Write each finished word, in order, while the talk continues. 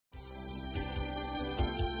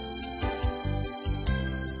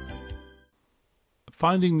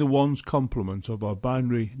Finding the ones complement of our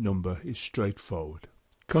binary number is straightforward.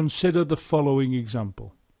 Consider the following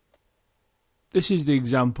example. This is the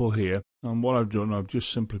example here, and what I've done, I've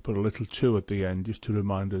just simply put a little 2 at the end just to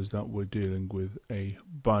remind us that we're dealing with a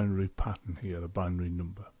binary pattern here, a binary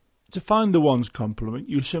number. To find the ones complement,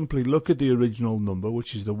 you simply look at the original number,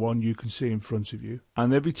 which is the one you can see in front of you,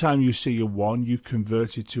 and every time you see a 1 you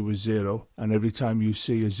convert it to a 0, and every time you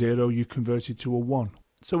see a 0 you convert it to a 1.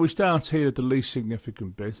 So we start here at the least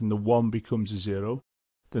significant bit, and the 1 becomes a 0.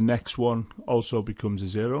 The next one also becomes a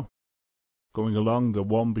 0. Going along, the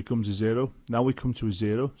 1 becomes a 0. Now we come to a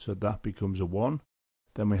 0, so that becomes a 1.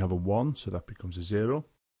 Then we have a 1, so that becomes a 0.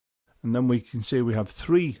 And then we can see we have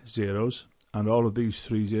 3 zeros, and all of these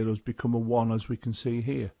 3 zeros become a 1, as we can see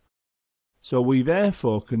here. So we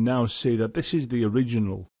therefore can now see that this is the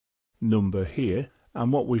original number here,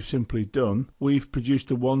 and what we've simply done, we've produced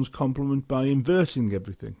a ones complement by inverting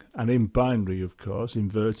everything. And in binary, of course,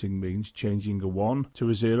 inverting means changing a 1 to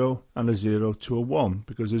a 0 and a 0 to a 1,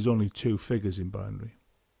 because there's only 2 figures in binary.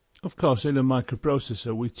 Of course, in a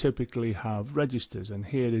microprocessor we typically have registers, and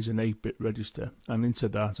here is an 8-bit register, and into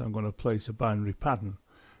that I'm going to place a binary pattern.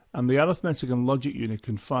 And the arithmetic and logic unit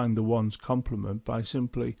can find the ones complement by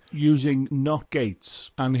simply using NOT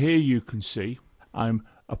gates. And here you can see I'm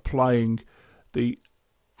applying the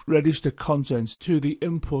register contents to the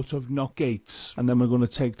input of NOT gates, and then we're going to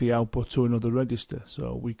take the output to another register.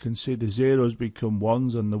 So we can see the zeros become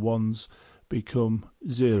 1s and the 1s become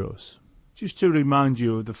zeros. Just to remind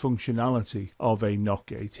you of the functionality of a NOT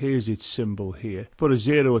gate, here's its symbol here. Put a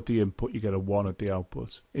 0 at the input, you get a 1 at the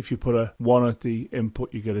output. If you put a 1 at the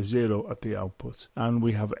input, you get a 0 at the output. And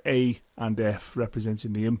we have A and F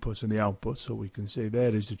representing the input and the output, so we can see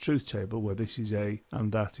there is the truth table where this is A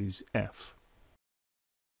and that is F.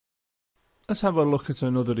 Let's have a look at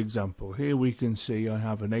another example. Here we can see I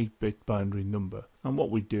have an 8-bit binary number, and what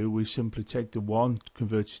we do, we simply take the 1,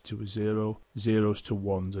 convert it to a 0, zeros to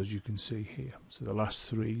 1s, as you can see here. So the last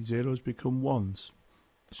 3 zeros become 1s.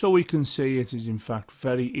 So we can see it is in fact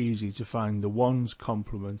very easy to find the ones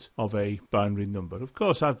complement of a binary number. Of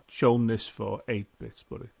course I've shown this for 8 bits,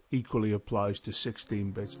 but it equally applies to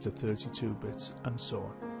 16 bits, to 32 bits, and so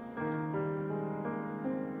on.